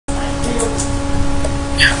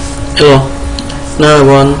Hello, now I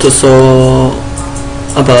want to show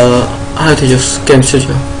about how to use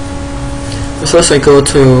CamStudio. First I go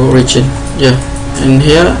to region, and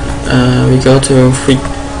here we go to free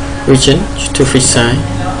region to free side.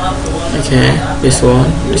 Okay, this one,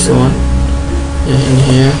 in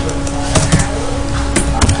here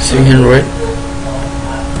 300,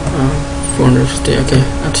 450. Okay,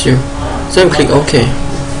 up to you. Then click OK.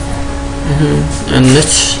 And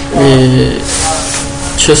next we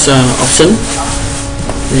choose option,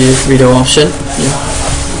 video option.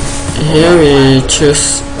 Here we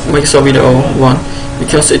choose Microsoft Video 1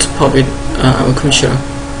 because it's part with our computer.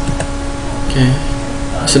 Okay,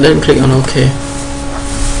 so then we click on OK.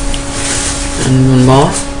 And one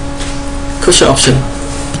more, cursor option.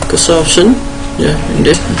 In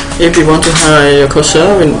this, if you want to hide your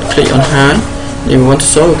cursor, we click on hide. If you want to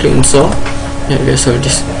show, we click on show. We show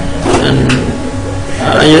this. And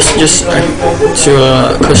I use your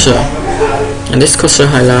cursor, and this cursor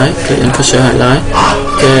highlight. Click on cursor highlight.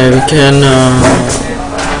 Okay, we can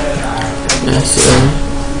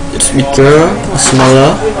it's bigger or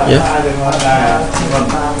smaller. You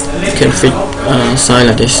can fit size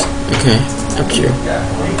like this. Okay, up to you.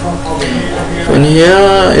 And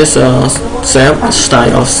here is a style of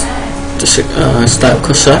style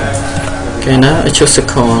cursor. Okay, now I choose the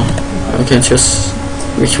color. I can choose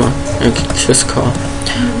which one. I can choose color.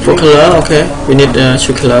 For color, okay, we need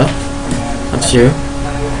two color. Up to you.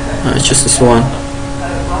 I choose this one.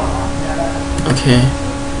 Okay.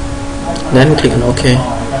 Then we click on OK.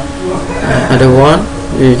 Other one,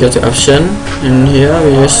 we go to option, and here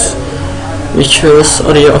we choose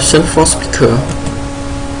audio option for speaker.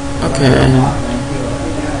 Okay.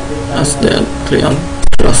 As then click on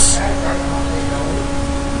plus.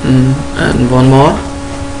 And one more.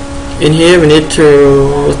 In here we need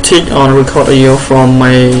to tick on record audio from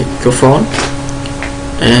microphone,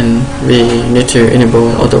 and we need to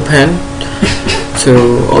enable auto pan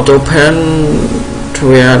to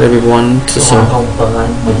where we want to show.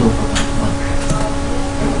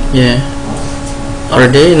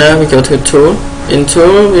 Already. Now we go to tool. In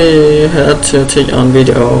tool we have to tick on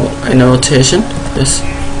video annotation. Yes.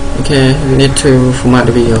 Okay, we need to format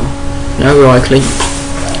the video. Now we right click,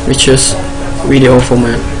 we choose video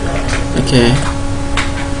format. Okay,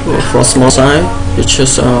 for small size we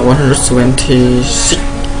choose 126,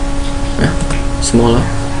 smaller,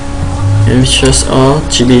 and we choose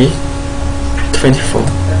GB 24.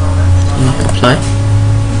 Apply.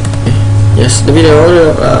 Okay. Yes, the video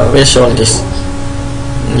will show like this.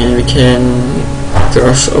 And we can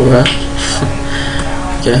cross over.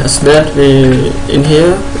 Okay, as that we in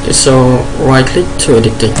here so right click to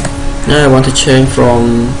editing. Now I want to change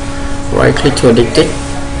from right click to editing.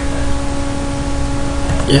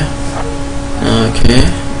 Okay,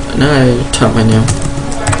 now I type my name.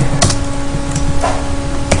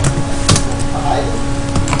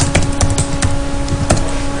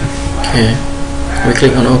 Okay, we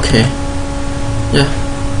click on OK.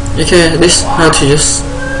 Okay, this is how to use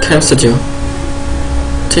CamStudio.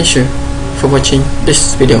 Thank you for watching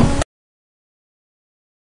this video.